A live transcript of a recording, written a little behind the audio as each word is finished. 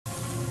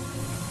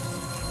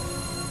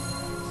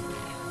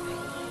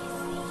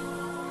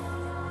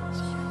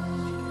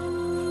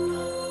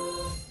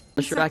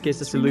Leshrac is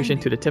the solution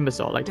to the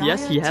Timbersaw. Like,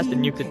 yes, he has the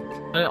nuke.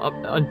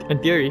 In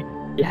theory,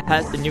 he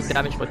has the nuke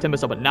damage for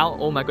Timbersaw, but now,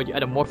 oh my god, you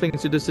add a Morphling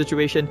into the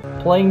situation.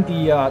 Playing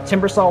the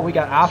Timbersaw, we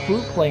got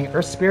Afu playing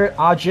Earth Spirit,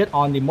 Ajit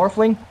on the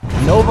Morphling,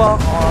 Nova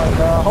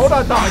on hold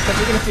on, dog, because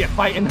we're gonna see a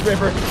fight in the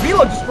river.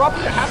 Velo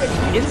disrupting the havoc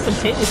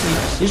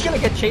instantaneously. He's gonna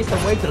get chased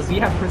away. Does he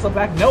have Crystal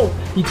back? No,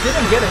 he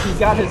didn't get it. He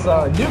got his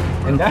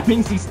nuke, and that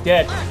means he's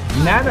dead.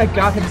 Nana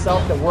got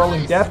himself the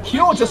Whirling Death.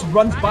 Kyo just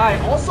runs by,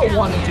 also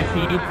wanting to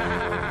feed,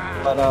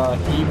 but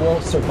he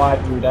will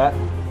survive through that.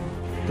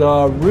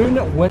 The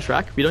rune went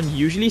track. We don't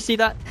usually see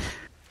that,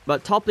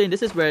 but top lane,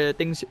 this is where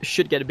things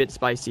should get a bit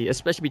spicy,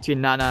 especially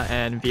between Nana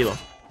and Velo.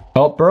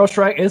 Oh, Burrow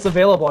Strike is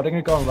available. Are they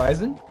gonna go on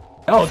Ryzen?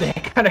 Oh, they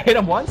kind of hit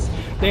him once.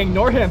 They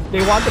ignore him.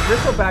 They want the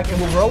Bristle back, and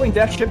with Rolling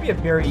Death should be a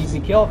very easy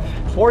kill.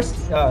 Forced,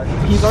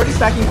 he's already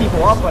stacking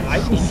people up, but I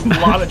think he's in a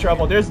lot of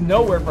trouble. There's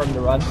nowhere for him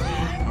to run.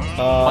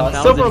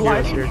 Silver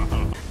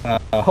Lining.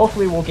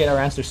 Hopefully we'll get our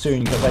answer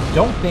soon, because I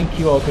don't think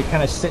Kyo could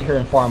kind of sit here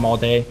and farm all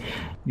day.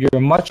 You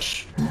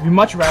much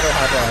rather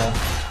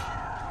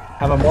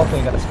have a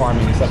Morphling that is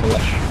farming instead of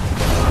Lesh.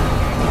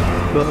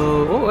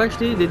 Oh,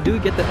 actually, they do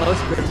get the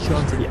Earth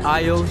onto the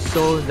IO,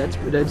 so that's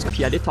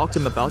yeah, they talked to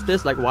him about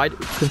this, like why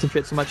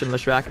concentrate so much on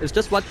Leshrac. It's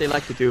just what they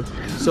like to do.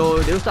 So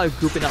they'll start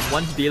grouping up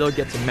once Velo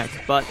gets a mech.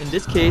 But in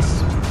this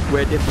case,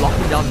 where they're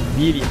blocking down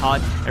really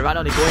hard, and right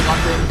now they're going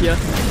after him here,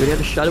 we have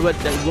the Shadow Word,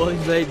 that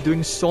Whirling Blade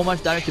doing so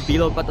much damage to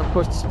Velo, but of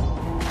course,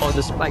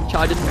 the spike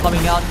charges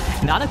coming out.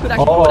 Nana could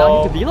actually go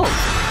down into Velo.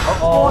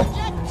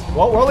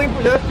 Well, Whirling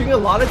Blade doing a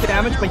lot of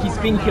damage, but he's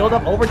being healed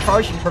up,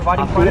 overcharged,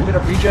 providing quite a bit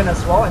of regen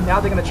as well. And now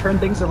they're going to turn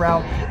things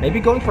around, maybe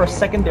going for a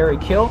secondary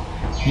kill.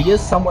 He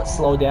is somewhat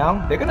slowed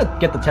down. They're going to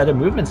get the tether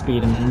movement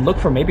speed and look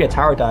for maybe a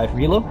tower dive.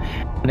 Relo,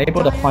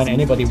 unable to find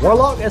anybody.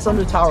 Warlock is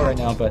under tower right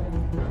now, but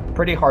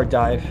pretty hard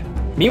dive.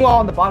 Meanwhile,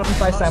 on the bottom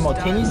side,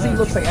 simultaneously,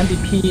 looks like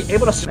MVP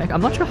able to... I'm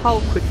not sure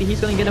how quickly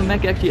he's going to get a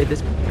mech actually at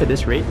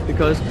this rate,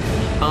 because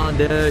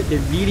they're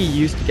really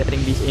used to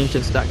getting these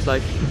ancient stacks.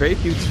 Like, very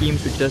few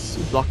teams would just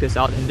block this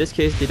out. In this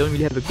case, they don't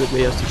really have a good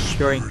way of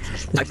securing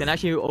stacks. And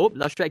actually, oh,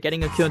 Leshrac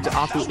getting a kill into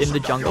Afu in the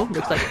jungle.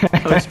 Looks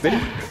like Earth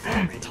Spirit.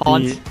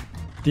 Taunt.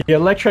 The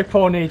electric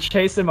pony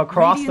chased him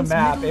across the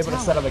map, able to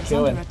set up a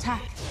kill. And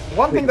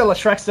one thing that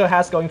Leshrac still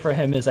has going for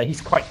him is that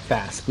he's quite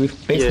fast. We've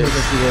basically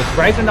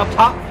Ryzen up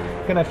top.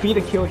 Gonna feed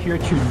a kill here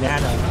to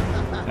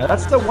Nana. Now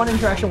that's the one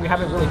interaction we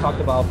haven't really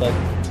talked about, but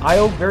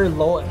IO very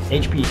low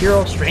HP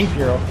hero, strength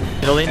hero.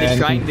 Middle lane, they're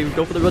trying to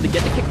go for the road to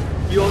get the kick.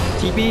 Kyo,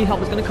 TP,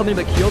 help is gonna come in,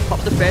 but Kyo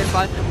pops the fair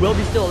fire. Will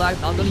be still alive.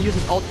 Now gonna use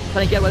his ult,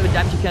 trying to get whatever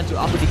damage he can to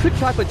Afu. He could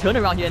try for a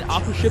turnaround here, and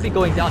Afu should be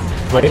going down.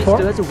 He still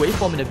has a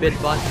waveform in a bit,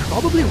 but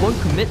probably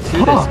won't commit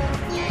to this.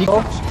 He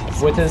goes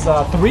with his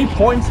 3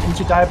 points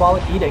into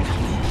Diabolic Edict.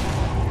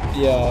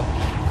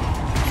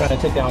 Trying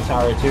to take down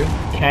tower 2.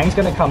 Kang's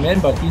gonna come in,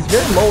 but he's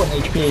very low in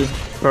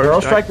HP. Burrow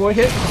Strike will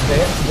hit.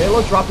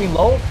 Velo dropping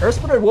low. Earth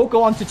Splitter will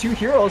go on to 2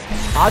 heroes.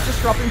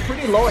 Just dropping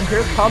pretty low, and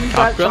here comes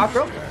that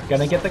Chakra.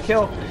 Gonna get the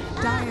kill.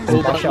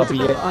 That shall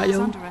be it.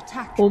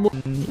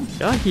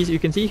 Yeah, you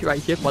can see right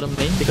here, bottom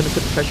lane, they're gonna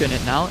put pressure on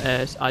it now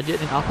as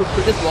Ajit and Afu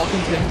put this walk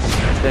into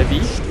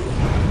Febby.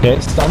 Okay,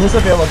 stun is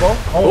available.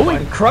 Oh,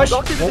 and crush!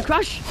 The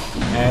crush!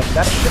 And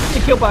that should be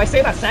the kill, but I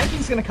say that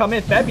Sankey's gonna come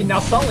in. Febby now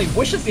suddenly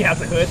wishes he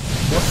has a hood.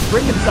 Will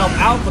spring himself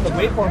out, but the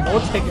waveform will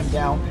take him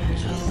down.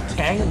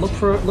 Kang looking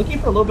for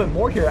a little bit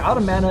more here. Out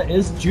of mana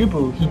is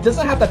DuBu. He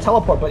doesn't have that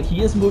teleport, but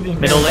he is moving.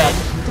 Middle lane.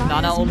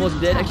 Nana almost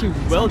dead. Actually,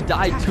 will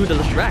die to the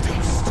Leshrac.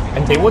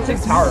 And they will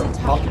take tower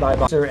off the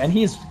Dive, and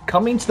he's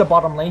coming to the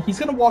bottom lane. He's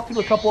gonna walk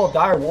through a couple of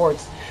dire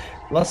wards.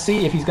 Let's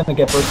see if he's gonna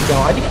get bursted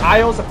down. I think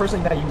Io is the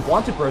person that you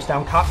want to burst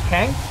down.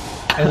 Kang,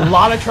 in a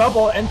lot of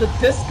trouble, and the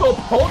Disco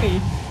Pony.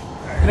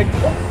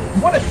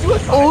 What a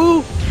suicide!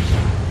 Oh,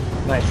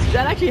 nice.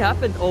 That actually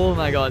happened. Oh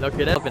my god.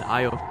 Okay, that happened.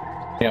 Io.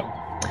 Yeah.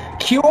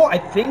 Kyo, I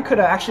think, could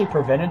have actually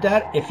prevented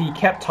that if he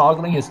kept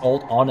toggling his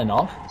ult on and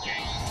off.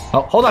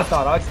 Oh, hold on,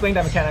 thought. I'll explain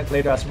that mechanic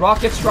later. As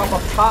rockets drop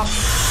up top,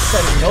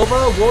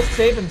 Nova will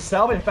save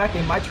himself. In fact,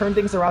 they might turn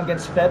things around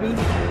against Febby.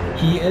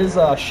 He is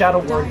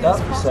Shadow Ward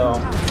up, so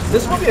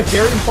this will be a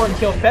very important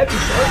kill. Febby's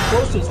very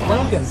close to his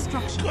blink,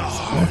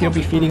 and he'll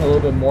be feeding a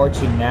little bit more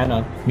to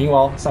Nana.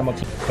 Meanwhile,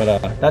 simultaneously,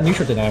 but that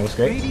neutral deny was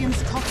great. It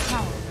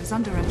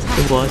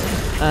was,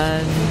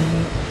 and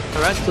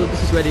alright, so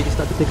this is where they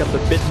start to pick up a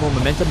bit more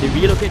momentum. They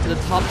relocate to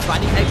the top,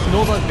 finding X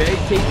Nova, very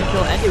tasty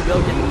kill, and they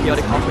will get the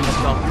chaotic offering as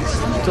well.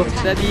 So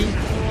Febby,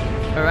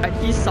 alright,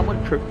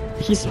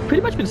 he's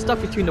pretty much been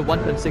stuck between the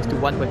 1.6 to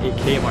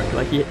 1.8k mark.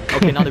 Like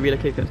okay, now the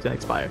relocate is gonna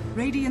expire.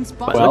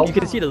 But look, you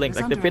can see the link,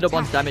 like the Fatal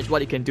Bond's damage,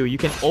 what it can do. You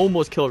can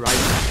almost kill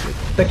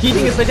Ryzen. The key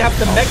thing is that you have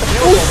the mech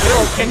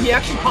available. Can he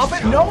actually pop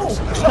it? No!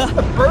 Just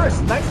the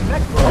burst. Nice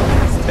mech throw.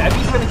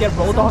 Febby's gonna get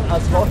rolled on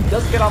as well. He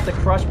does get off the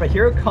crush, but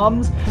here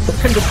comes the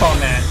Timbersaw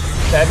man.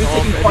 Febby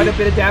taking quite a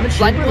bit of damage.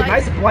 Really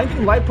nice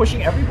blinding light,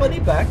 pushing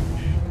everybody back.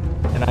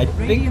 And I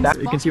think that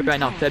you can see right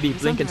now, Febby,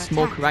 Blink and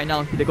Smoke right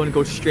now, they're going to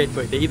go straight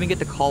for it. They even get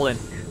the call in.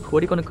 Who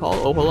are they going to call?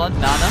 Oh, hold on,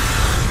 Nana.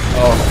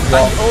 Oh,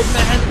 well. And the old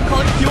man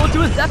calling fuel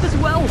to his death as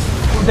well.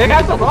 They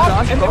have the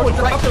rock, and they were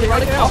just up to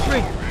right now.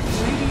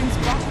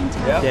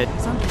 Yeah. Dead.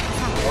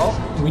 Well,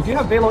 we do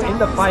have Velo in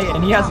the fight,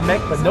 and he has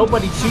mech, but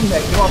nobody to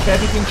mech. You know,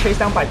 Febby being chased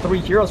down by 3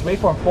 heroes. Wait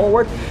for him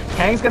forward.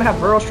 Kang's gonna have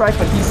Burrow Strike,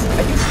 but he's,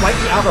 I think,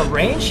 slightly out of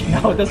range.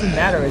 No, it doesn't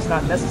matter. It's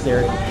not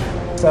necessary.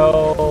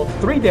 So,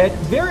 3 dead.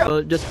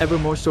 Very... just ever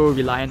more so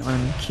reliant on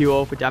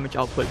QO for damage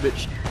output,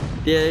 which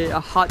they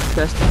are hard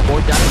pressed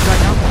for damage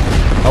right now.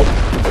 Oh,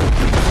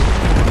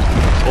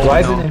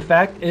 Ryzen, no. In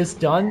fact, is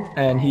done,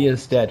 and he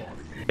is dead.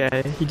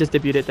 Yeah, he just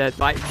debuted that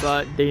fight,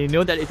 but they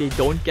know that if they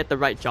don't get the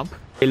right jump,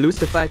 they lose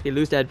the fight, they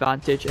lose the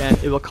advantage, and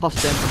it will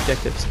cost them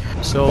objectives.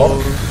 So,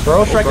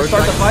 Burrow Strike to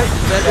start the fight.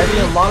 Febby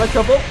in a lot of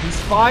trouble. He's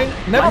fine.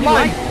 Never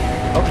mind.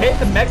 Okay,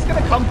 the mech's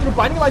gonna come through.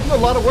 Binding Light doing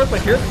a lot of work,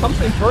 but here comes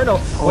the Inferno.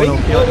 Waiting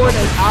forward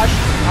as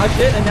Ash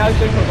did, and now he's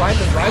going for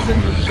Ryzen.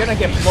 Ryzen is gonna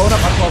get blown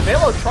up as well.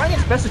 Velo trying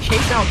his best to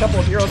chase down a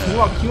couple of heroes.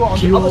 Meanwhile, Q on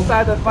the other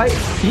side of the fight,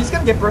 he's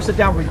gonna get bursted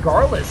down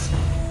regardless.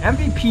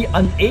 MVP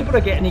unable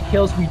to get any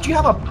kills. We do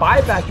have a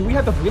buyback. Do we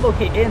have to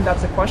relocate in?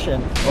 That's the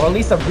question. Or at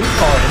least a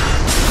recall in.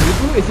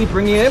 DuBu, is he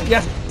bringing in?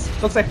 Yes.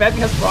 Looks like Febby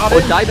has brought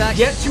in. Dieback.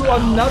 Get to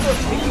another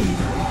feed.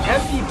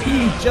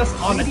 MVP just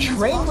on a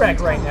train wreck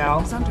right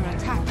now.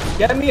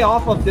 Get me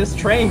off of this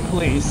train,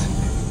 please.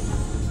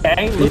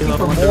 Dang, looking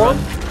for more.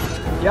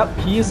 Yep,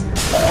 he's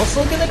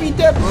also gonna be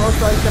dead. Burrow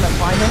Strike's gonna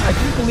find him. I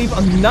do believe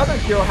another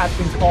hero has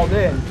been called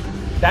in.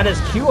 That is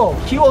QO.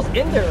 QO's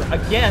in there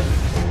again.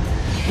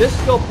 This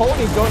skill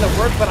pony is going to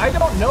work, but I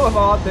don't know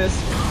about this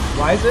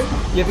Ryzen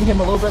giving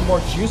him a little bit more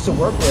juice to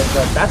work with,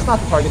 but that's not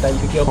the target that you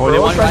can kill.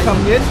 Burrow Strike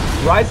coming in.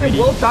 Ryzen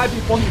will die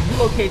before he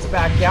relocates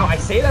back down. I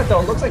say that though,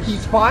 it looks like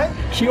he's fine.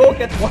 QO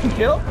gets 1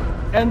 kill,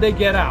 and they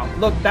get out.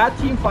 Look, that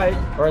team fight,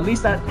 or at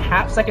least that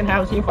second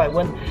half team fight,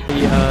 when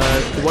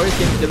the Warriors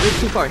game, they're really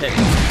too far ahead.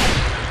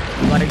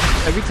 Like,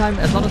 every time,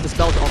 as long as the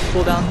spells are off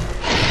cooldown,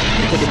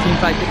 for the team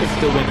fight, they can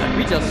still win. Like,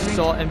 we just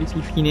saw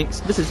MVP Phoenix.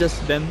 This is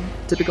just them,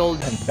 typical.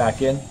 And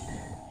back in.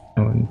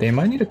 They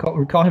might need to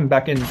recall him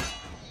back in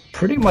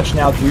pretty much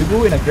now.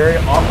 DuBu in a very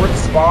awkward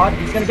spot.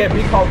 He's going to get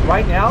recalled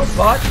right now,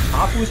 but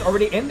Aku's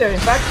already in there. In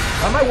fact,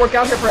 that might work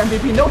out here for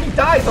MVP. No, he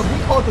dies. The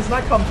recall does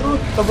not come through.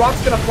 The rock's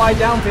going to fly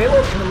down.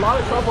 Velo in a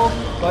lot of trouble,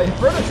 but in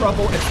further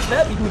trouble, it's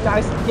Febby who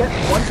dies yet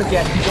once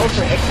again. He goes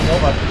for X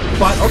Nova.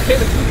 But okay,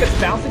 the team gets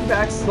bouncing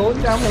back,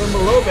 slowing down him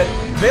a little bit.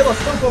 Velo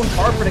still going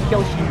hard for the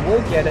kill. He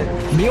will get it.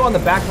 Mio on the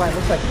back line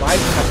looks like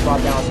Ryzen has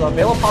brought down. So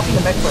Velo popping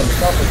the mech for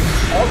himself, but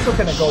he's also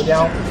going to go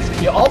down.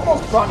 He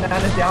almost brought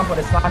Nana down, but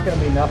it's not going to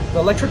be enough. The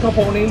electrical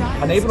pony,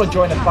 unable to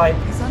join the fight,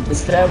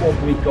 instead will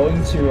be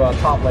going to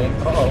top lane.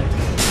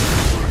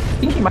 I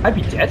think he might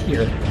be dead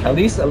here. At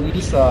least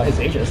his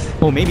Aegis.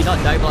 Oh, maybe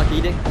not. Die block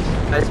eating.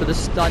 As for the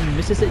stun,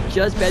 misses it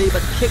just barely,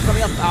 but kick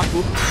coming up Aku,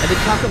 and the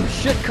Takum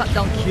should cut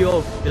down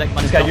Kyo.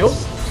 He's got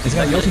Yos? He's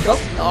got Yos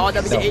himself? Oh,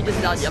 that'll be the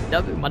Aegis down. Yep,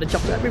 that'll be Mother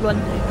Chop for everyone.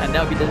 And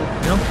that'll be the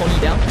pony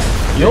down.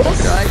 Yos?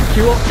 Right,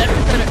 Kyo,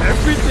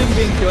 everything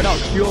being killed out.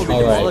 Kyo being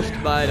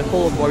demolished by the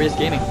whole of Warriors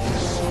Gaming.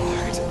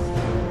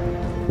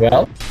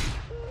 Well,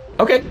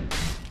 okay.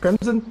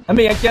 Crimson? I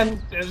mean,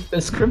 again,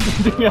 is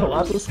Crimson doing a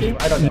lot this game?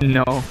 I don't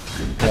know. No,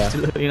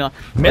 absolutely not.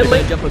 Mid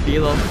lane jump for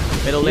Velo.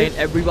 Middle lane,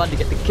 everyone to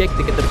get the kick,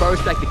 to get the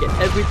burst back, to get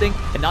everything.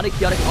 And now the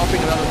chaotic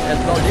offering around as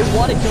well. They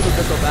want to kill the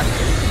Bristle back.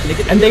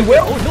 And they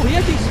will. Oh no,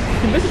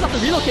 he misses off the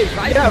relocate.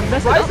 Ryzen, yeah,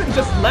 Ryzen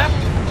just left.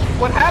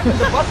 What happened?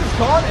 The bus is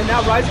gone, and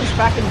now Ryzen's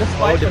back in this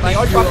fight. But they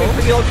are dropping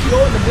Q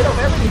in the middle of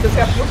everything. Does he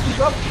have Yoki's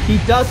up? He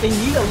does. They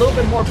need a little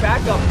bit more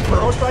backup.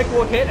 Burrow Strike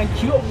will hit, and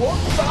Q will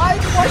die.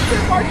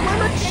 Question mark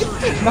limit.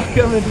 It's not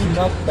going to be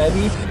enough.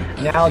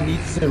 Febby now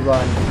needs to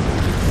run.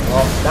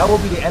 Well, that will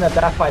be the end of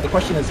that fight. The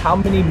question is, how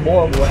many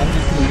more will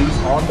MVP lose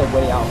on the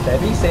way out?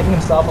 Febby saving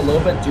himself a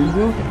little bit.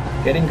 DuBu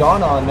getting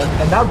gone on,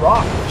 and that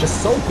rock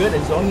just so good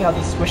at zoning out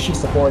these squishy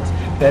supports.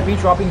 Febby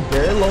dropping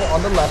very low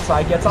on the left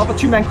side, gets off a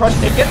 2-man crush.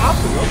 They get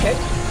Aku. Okay,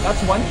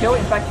 that's 1 kill.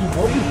 In fact, he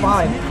will be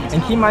fine.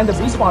 And keep in mind the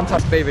respawn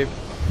time.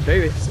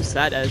 Very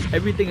sad as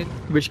everything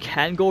which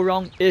can go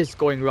wrong is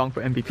going wrong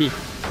for MVP.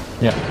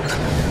 Yeah.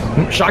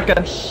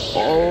 Shotgun.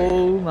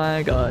 Oh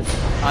my god.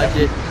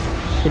 Ajit.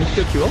 Can he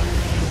still kill?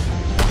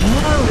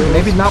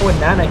 Maybe not with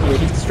Nana here.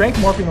 He's strength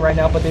morphing right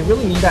now, but they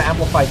really need that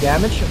amplified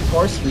damage. Of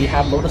course, we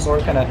have Lotus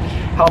Orb kind of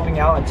helping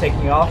out and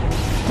taking off.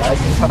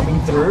 Ryzen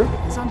coming through.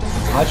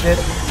 Ajit.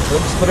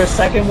 For their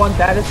second one,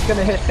 that is going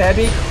to hit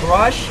Febby.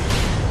 Crush.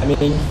 I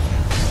mean,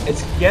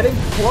 it's getting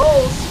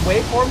close.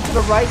 Wait for him to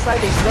the right side.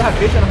 They still have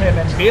vision of him,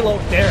 and Velo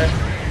there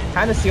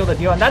kind of seal the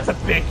deal, and that's a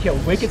big kill.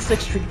 Wicked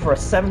 6 streak for a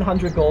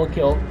 700 gold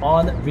kill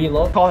on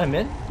Velo. Call him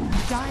in.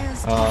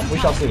 We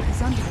shall see.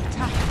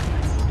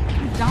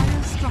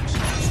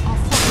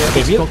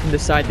 They go from the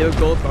side, they'll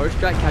go first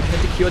strike, catch him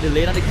to Q, they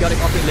lane on the chaotic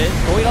offering lane,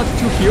 going on to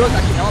 2 heroes,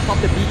 actually now pop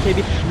the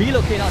BKB,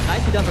 relocate out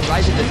nicely down from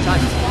Ryzen this time.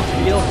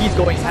 Velo, he's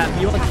going ham,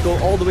 he wants to go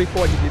all the way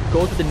forward, he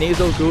goes with the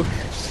nasal goo.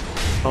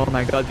 Oh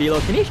my god, Velo,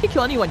 can he actually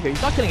kill anyone here?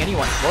 He's not killing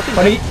anyone.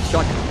 But he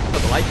shot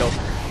the light though.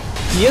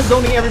 He is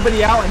zoning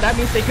everybody out, and that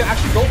means they could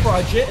actually go for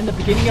a Jit in the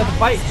beginning of the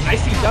fight.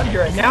 Nicely done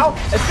here, and now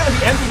it's gonna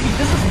be MVP.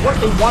 This is what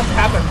they want to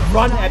happen: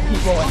 run at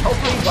people and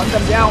hopefully run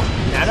them down.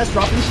 Nana's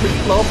dropping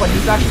pretty low, but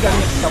he's actually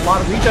getting a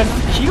lot of regen.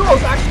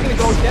 Kiro's actually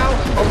gonna go down.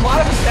 A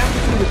lot of his damage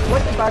is being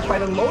reflected back by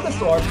the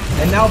Lotus Orb,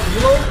 and now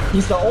Velo,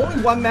 he's the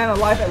only one man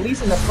alive, at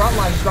least in the front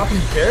line. He's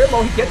dropping very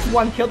low. He gets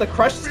one kill. The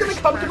crush is gonna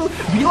come through.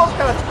 Velo's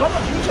got a ton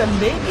of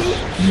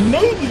regen.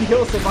 Maybe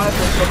he'll survive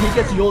this, but he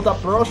gets yelled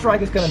up. Burrow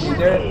Strike is gonna be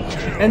there,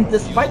 and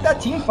despite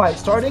that team fight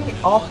starting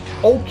off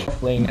okay,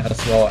 playing as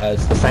well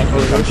as the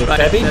Sanctuary comes in.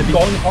 Febby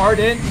going hard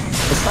in.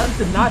 The Sun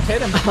did not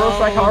hit him. Burrow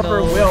Strike,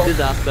 however, will.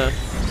 Disaster.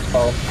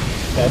 Oh,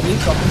 Febby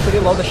something pretty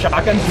low. The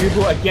shotgun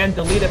DuBu again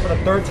deleted for the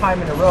 3rd time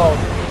in a row.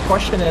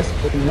 Question is,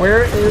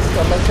 where is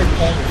the electric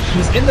pony?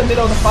 He's in the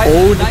middle of the fight.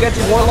 Oh, he gets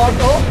Warlock.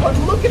 Oh, but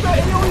look at that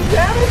AoE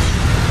damage.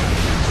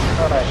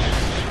 All right.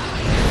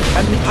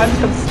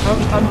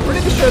 I'm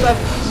pretty sure that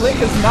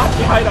Blink is not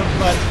the item,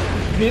 but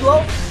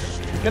Velo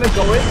gonna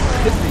go in.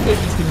 His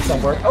BKB's doing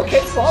some work.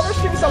 Okay, Slaughter's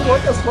doing some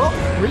work as well.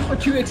 3 for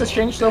 2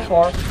 exchange so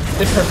far.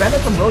 They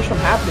prevented from Roche from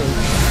happening.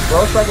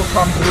 Roche will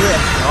come through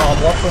and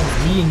Warframe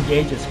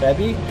re-engages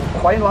Febby.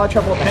 Quite a lot of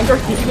trouble. Anger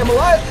keeping him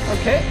alive.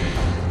 Okay.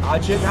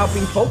 Jit now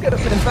being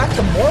focused. In fact,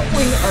 the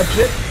Morphling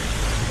Jit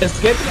is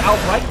getting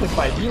outright clicked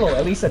by Velo,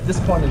 at least at this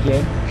point in the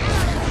game.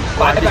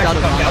 Buyback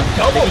coming out.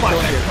 Double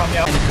buyback coming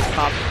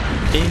out.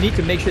 They need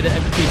to make sure that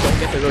MVP don't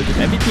get the roast. If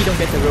MVP don't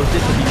get the roast,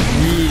 this will be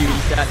really, really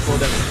sad for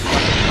them.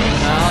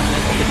 Now,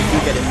 they do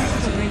get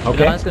it.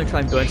 Okay. Nana's gonna try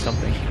and burn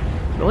something.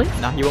 Really?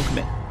 Nah, he won't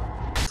commit.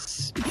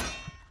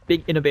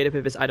 Big innovative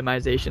with his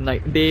itemization.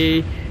 Like,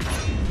 they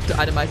to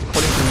itemize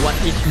according to what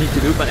each need to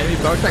do, but enemy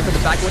Burrow Strike from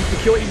the back wants to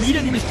kill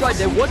immediately destroyed.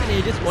 There was an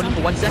Aegis only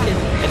for 1 second,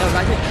 and now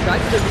right here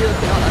tried to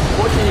relocate out,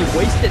 unfortunately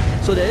wasted,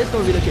 so there is no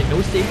relocate,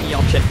 no safety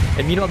option.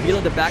 And meanwhile, Velo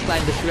in the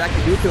backline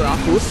distracted due to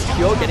Aku,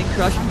 Kyo getting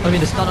crushed,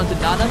 the stun onto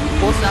Nana,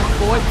 4 snaps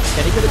forward,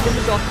 and he could have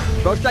finished off.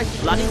 Burrow Strike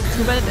landing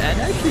 2 minutes,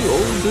 and actually,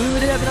 do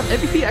they have enough?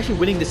 MVP actually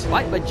winning this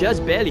fight, but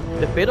just barely.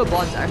 The Fatal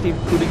Bond's actually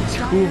putting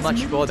too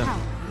much for them.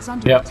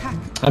 Yeah,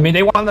 I mean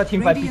they won the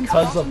team fight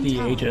because of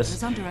the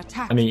Aegis.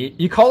 I mean,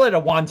 you call it a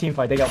one team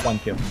fight, they got 1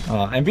 kill.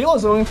 And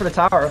Velo's going for the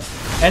tower,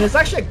 and it's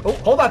actually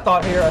hold that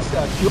thought here.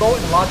 Kuro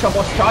in a lot of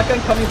trouble. Shotgun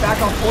coming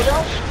back on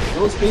cooldown.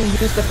 Velo's being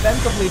used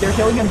defensively. They're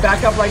healing him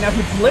back up right now.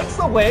 He blinks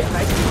away,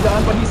 nicely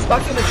done, but he's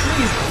stuck in the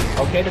trees.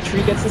 Okay, the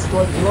tree gets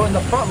destroyed. Velo in the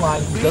front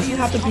line. He doesn't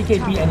have the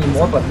BKB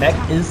anymore, but mech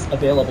is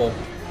available.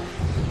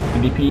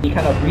 MVP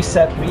kind of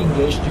reset,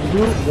 re-engage.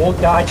 DuBu won't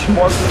die.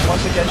 Morgan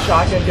once again,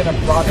 shotgun gonna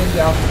brought him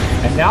down.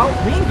 And now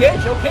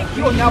re-engage. Okay,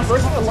 Kyo now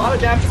bursting a lot of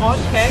damage on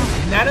Kang.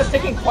 Nana's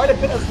taking quite a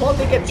bit as well.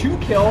 They get 2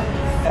 kill.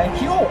 And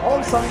Kyo all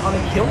of a sudden on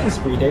a killing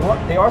spree. They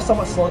are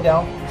somewhat slowed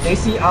down. They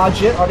see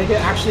Ajit. Are they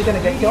actually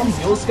gonna get killed?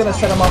 Yule's gonna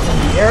set him up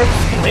in the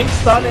air. Link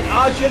stun and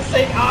Ajit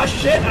saying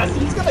shit as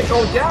he's gonna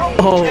go down.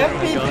 Oh,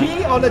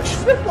 MVP on a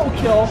triple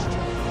kill.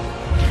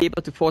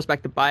 Able to force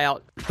back the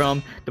buyout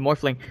from the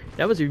Morphling.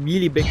 That was a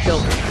really big kill.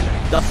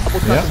 Double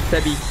cut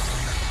from Febby.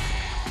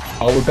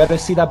 Oh, we better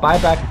see that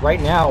buyback right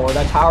now, or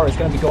that tower is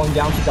going to be going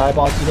down to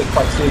Diabolic Edict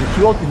quite soon.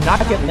 Kyo did not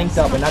get linked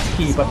up, and that's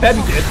key, but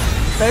Febby did.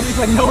 Febby's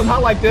like, no,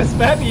 not like this,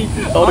 Febby!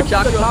 Oh, the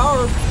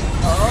tower!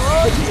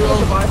 Oh, he's going to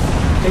survive.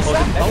 They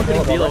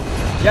snapped Velo.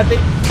 Yeah, they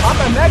pop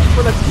a mech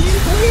for the team,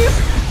 please!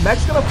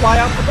 Mech's gonna fly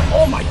out, but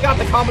oh my god,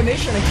 the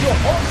combination, and Kyo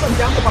all of a sudden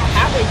down to about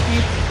half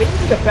HP. They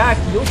need to get back.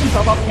 He heals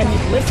himself up. Can he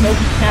blink? No,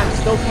 he can't.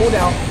 Still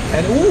cooldown.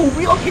 And ooh,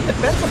 relocate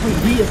defensively.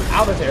 He is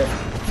out of there.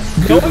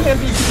 Knowing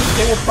MVP,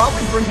 they will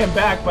probably bring him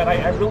back, but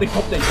I really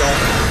hope they don't.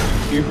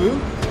 DuBu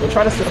will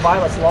try to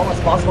survive as long as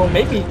possible.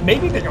 Maybe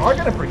they are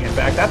gonna bring him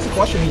back. That's the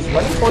question. He's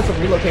running towards the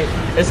relocate.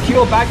 Is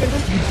Kyo back in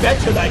this? You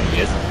betcha that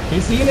he is.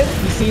 He's seeing it.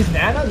 He sees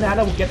Nana.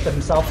 Nana will get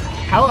himself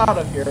hell out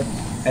of here.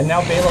 And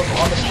now Velo's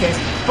on the chase.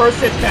 First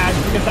hit back,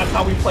 because that's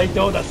how we play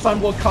Dota.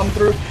 Sun will come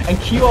through, and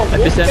Kyo will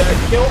get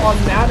a kill on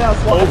Nana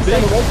as well.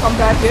 Epicenter will come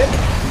back in.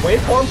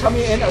 Waveform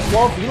coming in as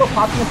well. Velo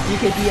popping his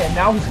BKB, and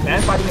now he's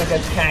man fighting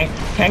against Kang.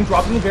 Kang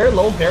dropping very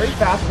low, very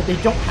fast, but they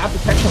don't have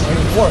detection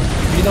anymore.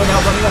 Velo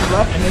now running on the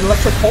left, and then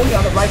Electric Pony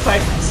on the right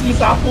side. Sees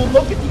Apple.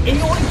 Look at the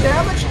AoE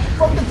damage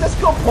from the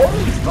Disco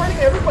Pony. He's burning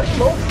everybody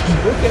low. He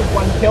will get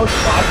 1 kill.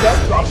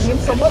 Shotgun dropping him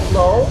somewhat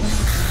low.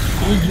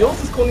 He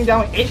yields is cooling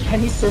down 8.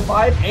 Can he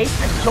survive 8?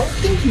 I don't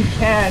think he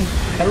can.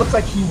 It looks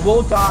like he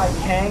will die.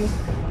 Kang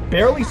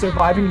barely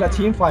surviving that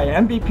team fight.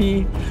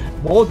 MVP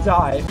will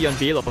die. On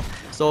Velo.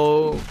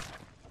 So,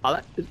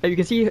 you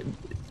can see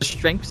the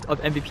strengths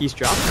of MVP's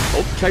drop.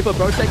 Oh, try for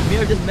Burrow Strike.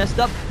 Mirror just messed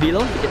up.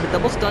 Velo to get the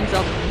double stuns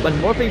up, but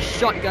Morphe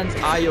shotguns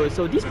Io.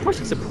 So these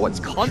pushing supports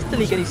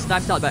constantly getting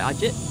sniped out by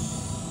Ajit.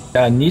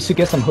 Needs to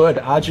get some hood.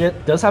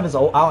 Ajit does have his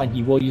ult out, and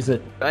he will use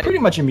it pretty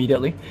much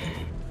immediately.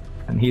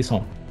 And he's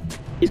home.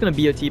 He's gonna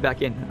BOT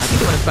back in. I think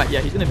they want to fight. Yeah,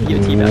 he's gonna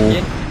BOT back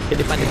in. Can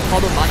they find the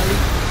Cobble Manali?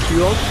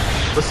 Kyo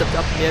was stepped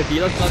up near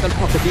Velo's not gonna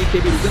pop the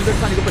BKB. Winger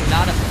trying to go for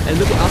Nana, and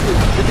look at Apu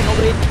slipping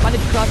over it, trying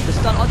to crush the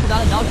stun onto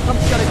Nana. Now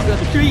comes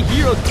the 3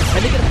 heroes, and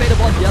they get a fade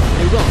upon. Yep,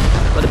 they will.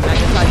 But the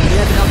Magnified, they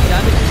have enough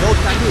damage. No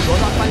Tangu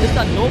will not find the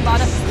stun. No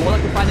mana.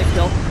 Warlock to find a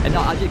kill. And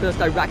now Ajit gonna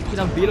start racking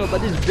on Velo,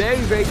 but this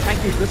very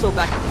tanky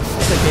Bristleback.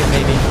 It's okay,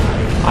 maybe.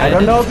 I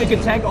don't know if he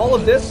can tank all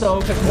of this though,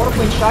 because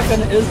Morphling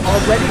Shotgun is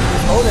already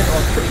reloaded,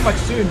 or pretty much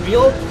soon.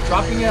 Velo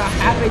dropping a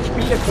half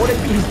HP to 4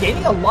 HP. He's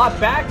gaining a lot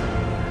back.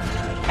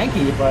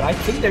 Tanky, but I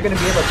think they're going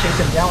to be able to chase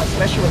him down,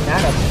 especially with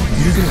Nana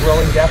using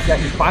Rolling Death. Yeah,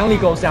 he finally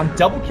goes down.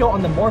 Double kill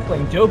on the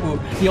Morphling.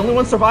 DuBu, the only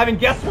one surviving.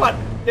 Guess what?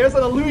 There's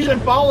an illusion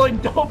following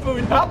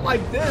DuBu, not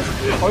like this.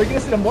 Are we going to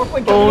see the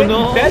Morphling coming in?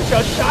 No.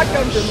 Bencha,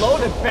 shotgun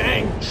reloaded,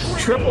 bang!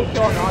 Triple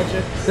kill on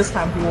Ajit. This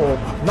time he will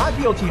not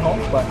DOT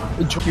home, but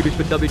With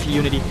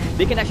WarriorsGaming.Unity,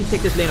 they can actually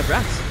take this lane of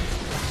rats.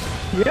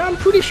 yeah, I'm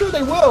pretty sure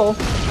they will.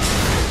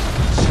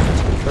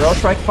 Barrel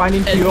Strike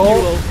finding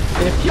Fuel.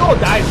 If Fuel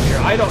dies here,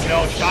 I don't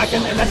know.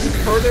 Shotgun, and that's just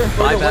further and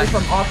further away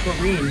from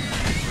off-screen.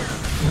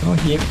 Oh,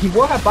 he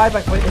will have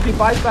buyback, but if he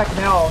buys back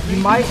now, you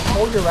might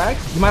hold your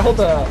Rex. You might hold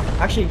the...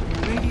 Actually,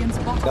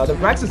 no, the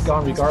Rex is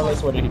gone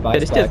regardless whether he buys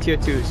They're still tier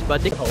 2s,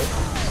 but they...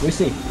 We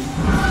see.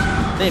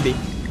 Maybe.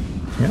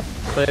 Yeah.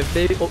 But if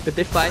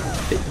they fight,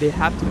 they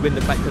have to win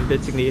the fight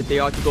convincingly if they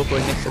are to go for a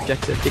next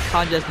objective. They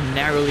can't just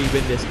narrowly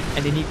win this,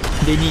 and they need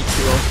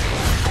to.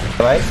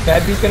 Alright,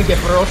 Febby's gonna get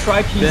Burrow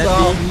Strike. He's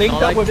linked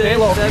up with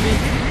Velo.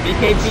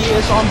 BKB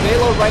is on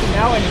Velo right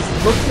now, and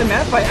he's looking to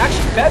Manfight.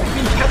 Actually, Febby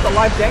being kept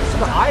alive thanks to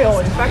the IO.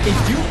 In fact, they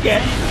do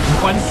get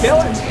one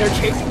kill, and they're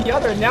chasing the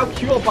other. And now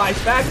Kuel buys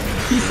back.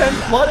 He sends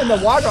blood in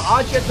the water.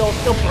 Ajit, though,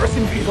 still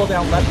bursting people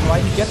down left and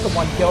right. He gets the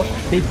one kill.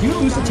 They do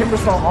lose the Timber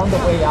Spell on the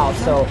way out,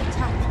 so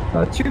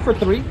 2 for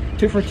 3,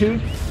 2 for 2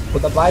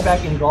 with the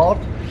buyback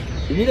involved.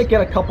 They need to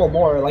get a couple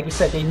more. Like you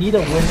said, they need to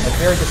win a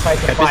very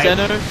decisive fight.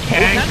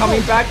 Kang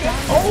coming back in.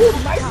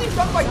 Oh, nicely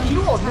done by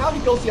Kuel. Now he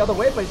goes the other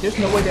way, but there's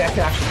no way they can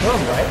actually kill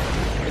him,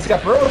 right? He's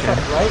got Burrow Strike,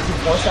 right? He's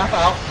Force Staff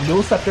out,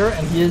 Dual Scepter,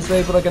 and he is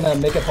able to gonna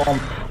make it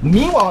home.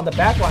 Meanwhile, on the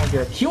back line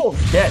here,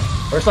 Kuel's dead.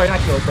 Or sorry, not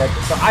Kuel's dead.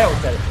 The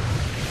IO's dead.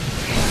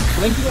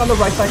 Blinking on the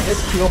right side is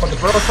Kuel, but the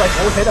Burrow Strike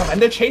will hit him,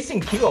 and they're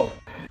chasing Kuel.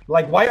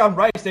 Like white on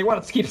rice, they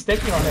want to keep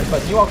sticking on it,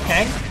 but meanwhile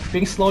Kang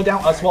being slowed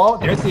down as well.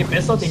 There's the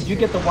Abyssal, they do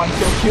get the one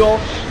kill.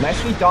 Kuel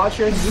nicely dodged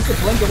here, he needs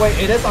to blink away.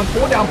 It is on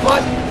cooldown,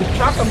 but the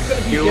shotgun's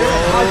gonna be here.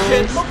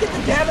 And look at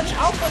the damage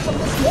output of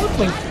this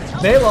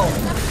Morphling. Velo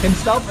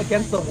himself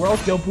against the world.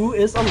 DuBu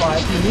is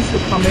alive, he needs to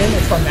come in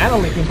and start mana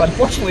leaking, but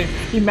unfortunately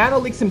he mana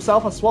leaks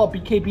himself as well.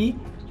 BKB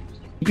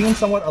being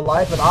somewhat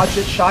alive, but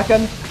Ajit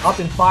shotgun up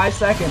in 5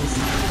 seconds.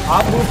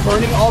 Apu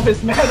burning all of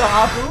his mana.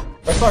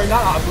 Or sorry,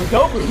 not Apu,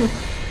 DuBu.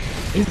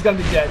 He's gonna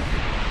be dead.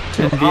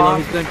 And Velo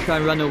is gonna try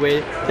and run away.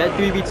 That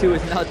 3v2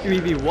 is now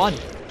 3v1.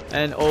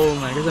 And oh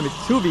my god, it's gonna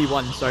be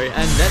 2v1, sorry.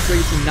 And that's where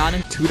you see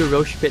Nana to the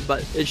Roche pit,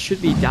 but it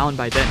should be down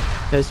by then.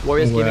 There's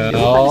Warriors giving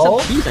some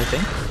keys, I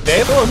think.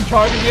 Velo is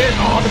charging in.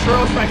 Oh, the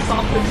Burrow Strike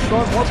soft and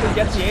short. Morphling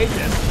gets the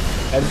agent.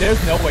 And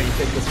there's no way you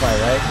take this fight,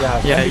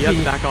 right? Yeah, you have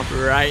to back off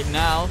right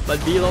now. But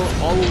Velo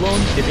all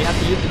alone, they may have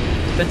to use the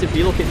defensive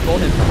Velo kit for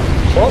him.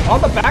 Well,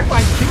 on the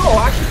backline, Kuel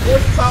actually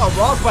forces out a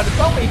rock, but it's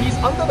only he's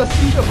under the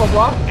siege of a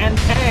rock and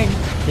Kang.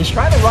 He's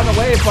trying to run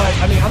away, but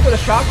I mean, under the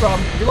chakra,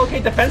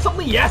 relocate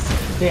defensively. Yes,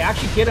 they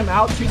actually get him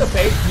out to the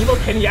base.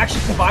 Can he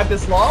actually survive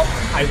this long?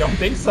 I don't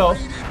think so.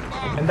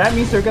 And that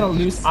means they're gonna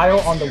lose IO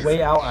on the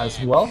way out as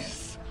well.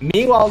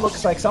 Meanwhile, it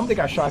looks like somebody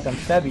got shot on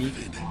Febby.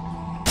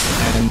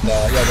 And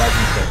yeah,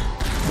 that's it.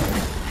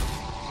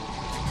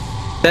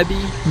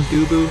 Febby,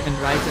 DuBu, and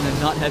Ryzen are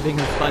not having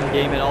a fun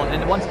game at all.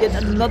 And once again,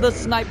 another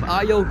snipe.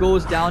 Ayo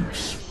goes down.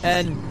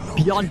 And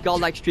beyond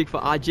godlike streak for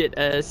Ajit,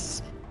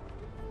 as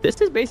this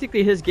is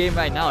basically his game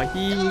right now.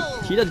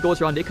 He just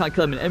goes around, they can't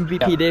kill him. And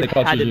MVP, they've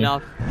had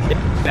enough.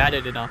 They've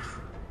batted enough.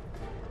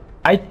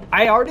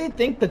 I already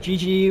think the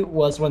GG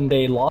was when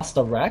they lost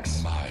the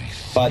Rex.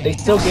 But they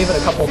still gave it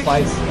a couple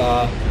fights.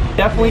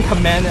 Definitely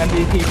commend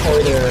MVP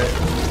for their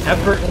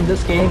effort in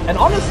this game. And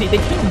honestly, they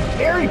came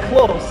very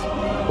close.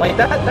 Like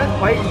that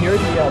fight near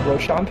the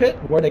Roshan pit,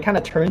 where they kind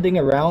of turned things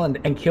around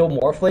and killed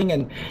Morphling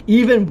and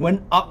even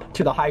went up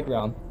to the high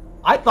ground.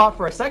 I thought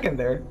for a second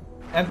there,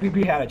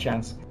 MVP had a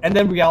chance. And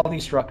then reality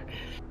struck.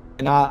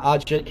 And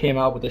Ajit came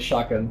out with a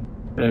shotgun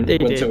and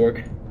went to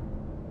work.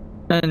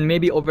 And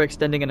maybe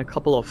overextending in a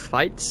couple of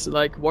fights.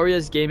 Like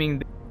Warriors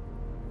Gaming,